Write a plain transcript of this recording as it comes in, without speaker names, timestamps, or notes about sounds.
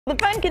The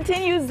fun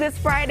continues this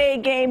Friday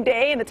game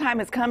day, and the time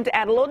has come to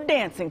add a little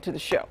dancing to the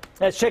show.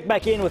 Let's check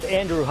back in with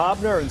Andrew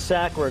Hobner and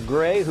Sakura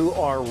Gray, who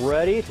are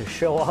ready to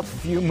show off a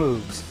few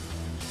moves.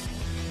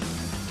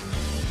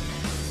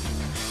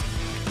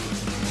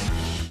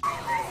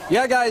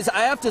 Yeah, guys, I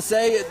have to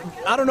say,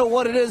 I don't know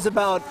what it is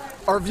about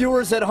our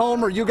viewers at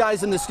home or you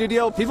guys in the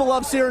studio. People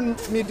love seeing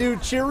me do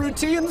cheer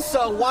routines,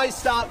 so why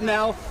stop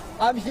now?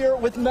 I'm here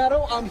with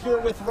Meadow, I'm here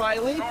with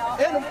Riley,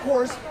 and of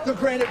course, the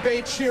Granite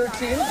Bay cheer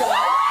team. Guys,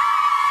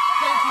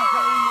 thank you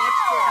very much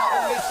for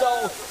having me.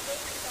 So,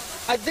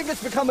 I think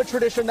it's become a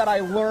tradition that I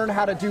learn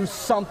how to do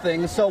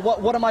something. So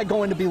what am I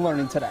going to be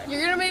learning today?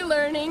 You're going to be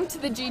learning to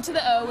the G to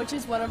the O, which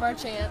is one of our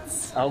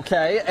chants.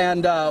 Okay,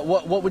 and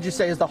what would you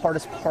say is the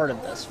hardest part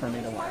of this for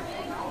me to learn?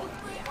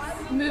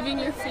 Moving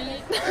your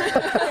feet.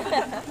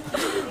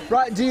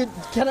 Right,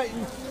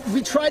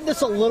 we tried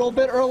this a little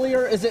bit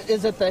earlier. Is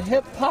it the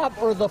hip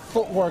hop or the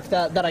footwork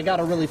that I got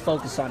to really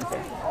focus on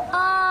here?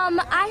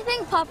 I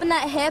think popping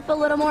that hip a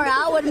little more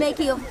out would make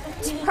you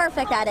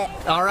perfect at it.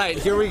 All right,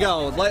 here we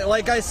go.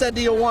 Like I said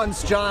to you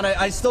once, John,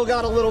 I still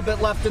got a little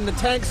bit left in the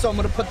tank, so I'm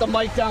going to put the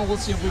mic down. We'll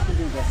see if we can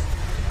do this.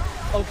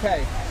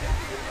 Okay,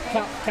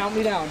 count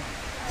me down.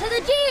 To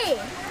the G,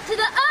 to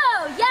the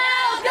O,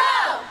 yell,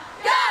 go,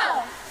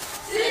 go.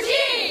 To the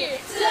G,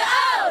 to the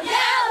O,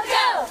 yell,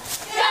 go,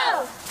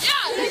 go.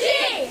 To the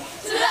G,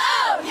 to the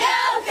O,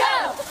 yell,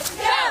 go,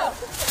 go.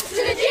 To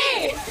the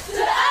G, to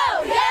the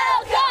O,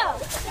 yell,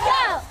 go,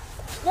 go.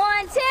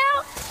 1, 2.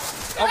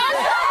 Okay.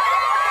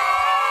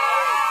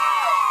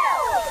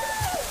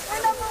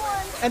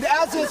 And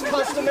as is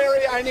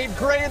customary, I need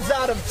grades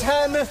out of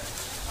 10.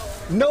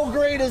 No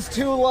grade is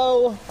too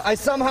low. I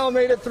somehow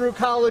made it through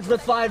college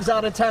with 5s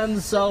out of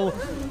 10s, so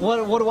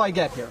what do I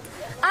get here?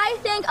 I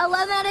think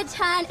 11 out of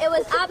 10, it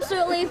was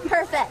absolutely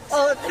perfect.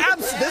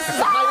 This is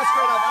the highest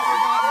grade I've ever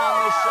gotten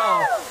on this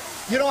show.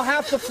 You don't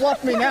have to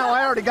fluff me now.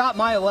 I already got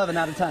my 11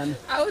 out of 10.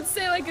 I would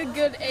say like a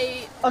good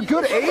 8. A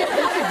good 8? You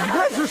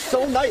guys are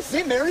so nice.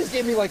 St. Mary's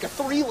gave me like a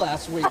 3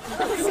 last week.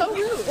 So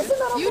rude.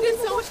 You did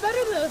so much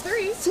better than a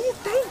 3. See,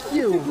 thank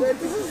you.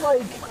 This is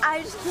like...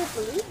 I just can't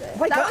believe it.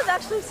 That was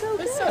actually so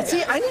good.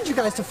 See, I need you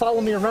guys to follow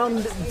me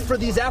around for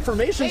these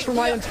affirmations for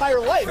my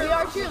entire life. We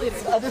are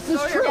cheerleaders. This is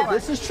true.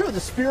 This is true. The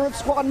spirit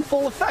squad in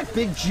full effect.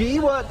 Big G,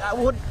 what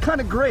kind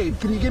of grade?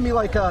 Can you give me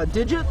like a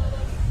digit?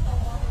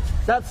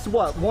 That's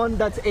what? 1,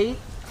 that's 8?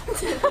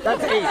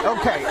 That's 8.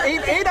 Okay.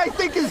 8 I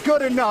think is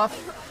good enough.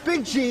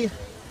 Big G,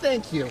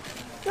 thank you.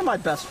 You're my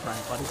best friend,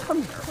 buddy.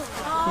 Come here.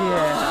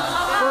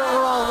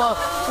 Yeah.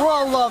 We're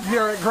all love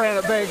here at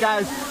Granite Bay,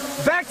 guys.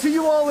 Back to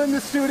you all in the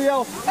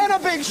studio, and a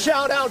big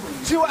shout out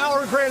to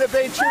our Granite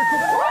Bay cheer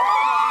team.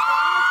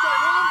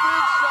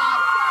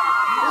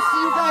 We'll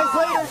see you guys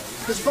later.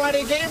 This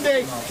Friday game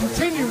day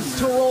continues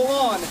to roll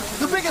on.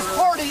 The biggest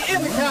party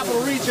in the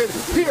capital region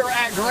here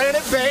at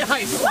Granite Bay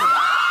High School.